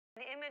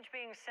An image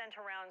being sent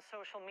around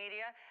social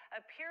media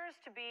appears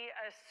to be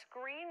a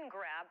screen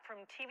grab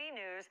from TV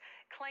news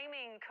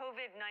claiming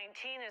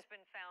COVID-19 has been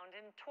found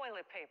in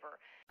toilet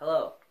paper.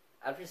 Hello.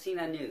 After seeing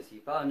that news,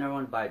 you probably never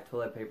want to buy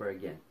toilet paper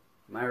again.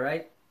 Am I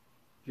right?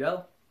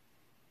 Joe?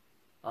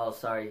 Oh,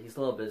 sorry, he's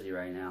a little busy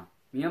right now.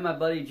 Me and my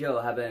buddy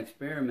Joe have been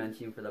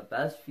experimenting for the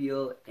best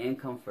feel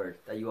and comfort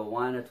that you will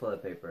want in a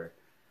toilet paper.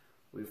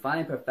 We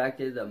finally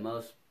perfected the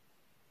most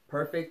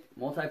perfect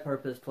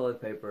multi-purpose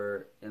toilet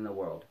paper in the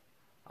world.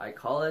 I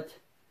call it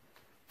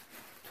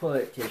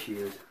toilet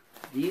tissues.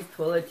 These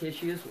toilet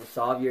tissues will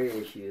solve your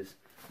issues.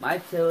 My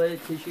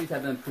toilet tissues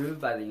have been approved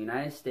by the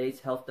United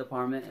States Health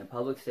Department and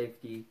Public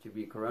Safety to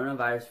be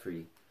coronavirus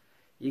free.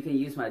 You can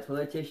use my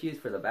toilet tissues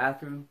for the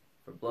bathroom,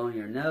 for blowing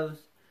your nose,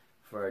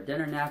 for a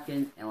dinner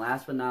napkin, and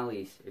last but not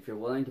least, if you're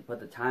willing to put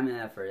the time and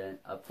effort in,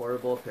 a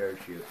portable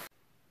parachute.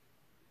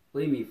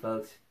 Believe me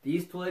folks,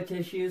 these toilet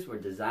tissues were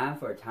designed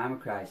for a time of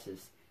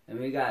crisis,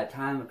 and we got a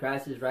time of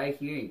crisis right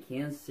here in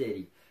Kansas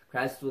City.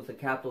 Crisis with a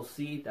capital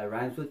C that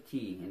rhymes with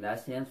T, and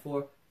that stands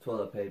for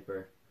toilet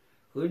paper.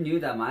 Who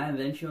knew that my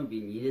invention would be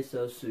needed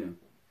so soon?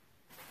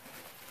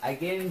 I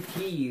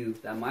guarantee you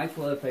that my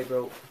toilet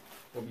paper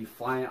will be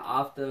flying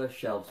off the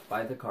shelves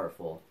by the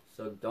cartful.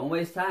 So don't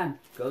waste time.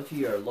 Go to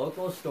your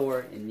local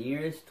store and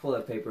nearest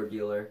toilet paper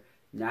dealer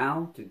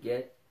now to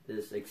get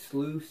this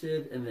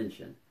exclusive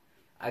invention.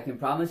 I can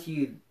promise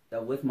you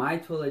that with my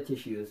toilet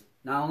tissues,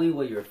 not only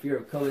will your fear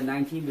of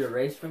COVID-19 be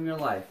erased from your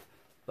life,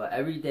 but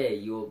every day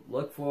you will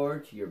look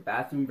forward to your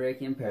bathroom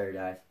break in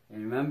paradise.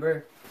 And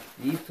remember,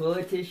 these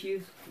toilet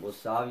tissues will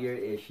solve your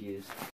issues.